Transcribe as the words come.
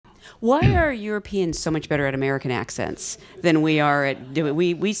Why are Europeans so much better at American accents than we are at...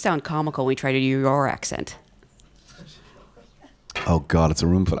 We sound comical when we try to do your accent. Oh, God, it's a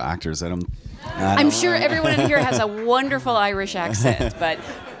room full of actors. I'm sure everyone in here has a wonderful Irish accent, but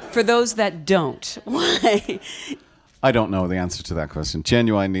for those that don't, why? I don't know the answer to that question.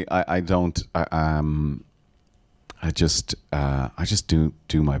 Genuinely, I don't. I just do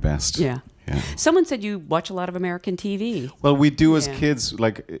my best. Yeah. Someone said you watch a lot of American TV. Well, we do as kids.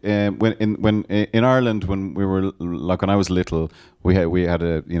 Like when in Ireland, when we were like when I was little, we had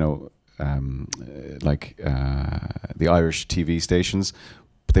a the Irish TV stations,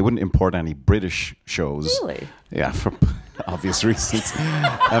 but they wouldn't import any British shows. Really? Yeah, for obvious reasons.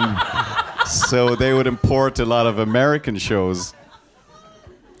 So they would import a lot of American shows.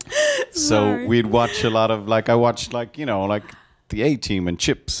 So we'd watch a lot of I watched the A-Team and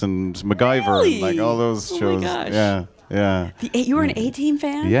Chips and MacGyver and like all those shows. Oh my gosh. Yeah. You were an A-Team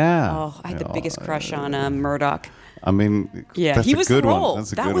fan? Yeah. Oh, I had the biggest crush on Murdoch. I mean, yeah, that's he was a good the role. One.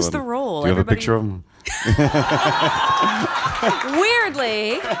 That's a that good was one. the role. Do you have a picture of him?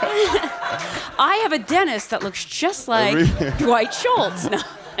 Weirdly, I have a dentist that looks just like Dwight Schultz. No.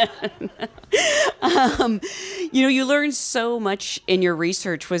 You learned so much in your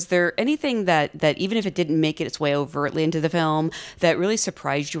research. Was there anything that even if it didn't make its way overtly into the film, that really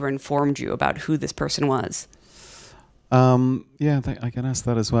surprised you or informed you about who this person was? I can ask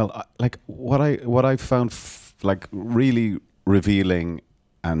that as well. What I found really revealing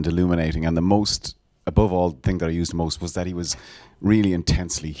and illuminating, and above all, the thing that I used most was that he was really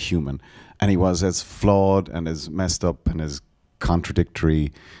intensely human, and he was as flawed and as messed up and as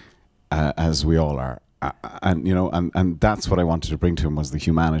contradictory as we all are, and that's what I wanted to bring to him, was the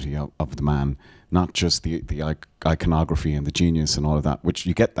humanity of the man, not just the iconography and the genius and all of that, which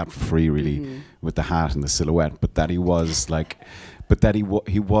you get that for free really with the hat and the silhouette, but that he was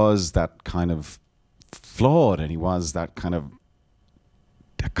he was that kind of flawed, and he was that kind of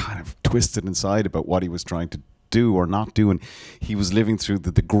twisted inside about what he was trying to do or not do, and he was living through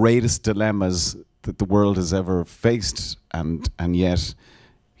the greatest dilemmas that the world has ever faced, and yet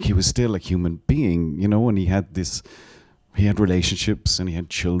he was still a human being, and he had relationships and he had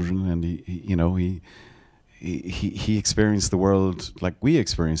children, and he experienced the world like we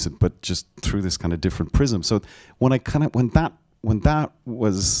experience it, but just through this kind of different prism. So when I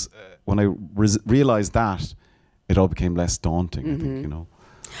realized that, it all became less daunting, I think,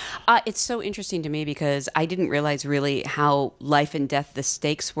 It's so interesting to me because I didn't realize really how life and death the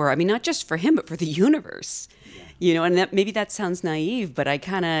stakes were. I mean, not just for him, but for the universe. And maybe that sounds naive, but I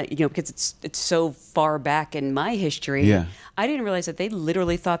kind of, because it's so far back in my history, I didn't realize that they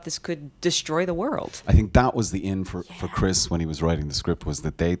literally thought this could destroy the world. I think that was the in for Chris when he was writing the script, was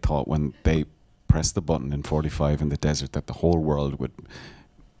that they thought when they pressed the button in 45 in the desert that the whole world would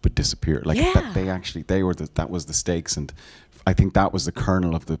disappear. That was the stakes, and I think that was the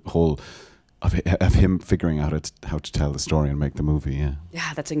kernel of the whole of him figuring out how to tell the story and make the movie.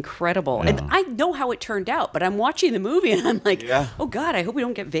 Yeah, that's incredible. And I know how it turned out, but I'm watching the movie and I'm like, oh God, I hope we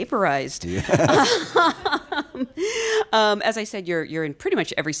don't get vaporized. As I said, you're in pretty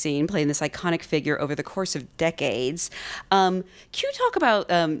much every scene, playing this iconic figure over the course of decades. Can you talk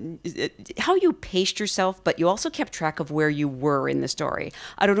about how you paced yourself, but you also kept track of where you were in the story?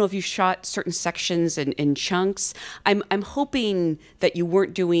 I don't know if you shot certain sections in chunks. I'm hoping that you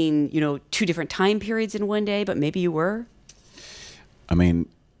weren't doing, two different time periods in one day, but maybe you were? I mean,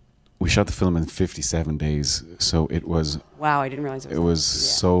 we shot the film in 57 days, so it was... Wow, I didn't realize it was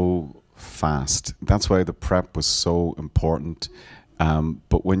so fast. That's why the prep was so important.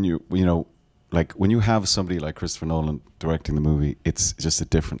 But when when you have somebody like Christopher Nolan directing the movie, it's just a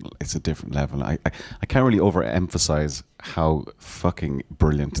different level. I can't really overemphasize how fucking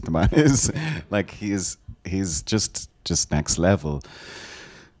brilliant the man is. He's just next level.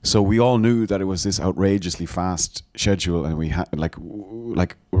 So we all knew that it was this outrageously fast schedule, and we had we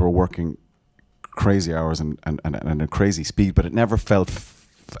were working crazy hours and a crazy speed, but it never felt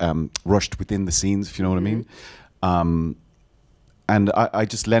rushed within the scenes, if you know what I mean. And I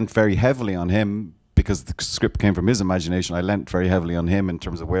just lent very heavily on him because the script came from his imagination. I lent very heavily on him in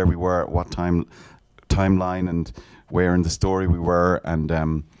terms of where we were, at what timeline, and where in the story we were. And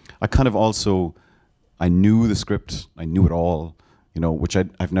I kind of also, I knew the script, I knew it all, which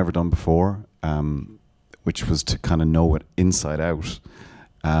I've never done before, which was to kind of know it inside out.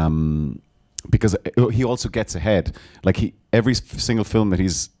 Because he also gets ahead. Every single film that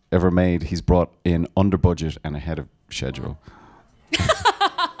he's ever made, he's brought in under budget and ahead of schedule.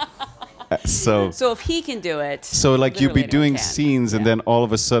 So if he can do it, so you'd be doing scenes, and then all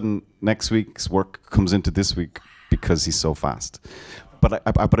of a sudden next week's work comes into this week because he's so fast. but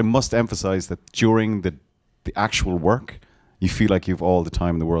I must emphasize that during the actual work, you feel like you've all the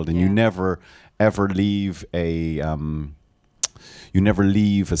time in the world, and you never ever leave a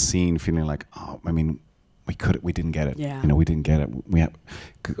scene feeling like, oh, I mean, we didn't get it. Yeah. You know, we didn't get it.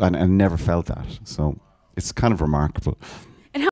 And I never felt that. So it's kind of remarkable.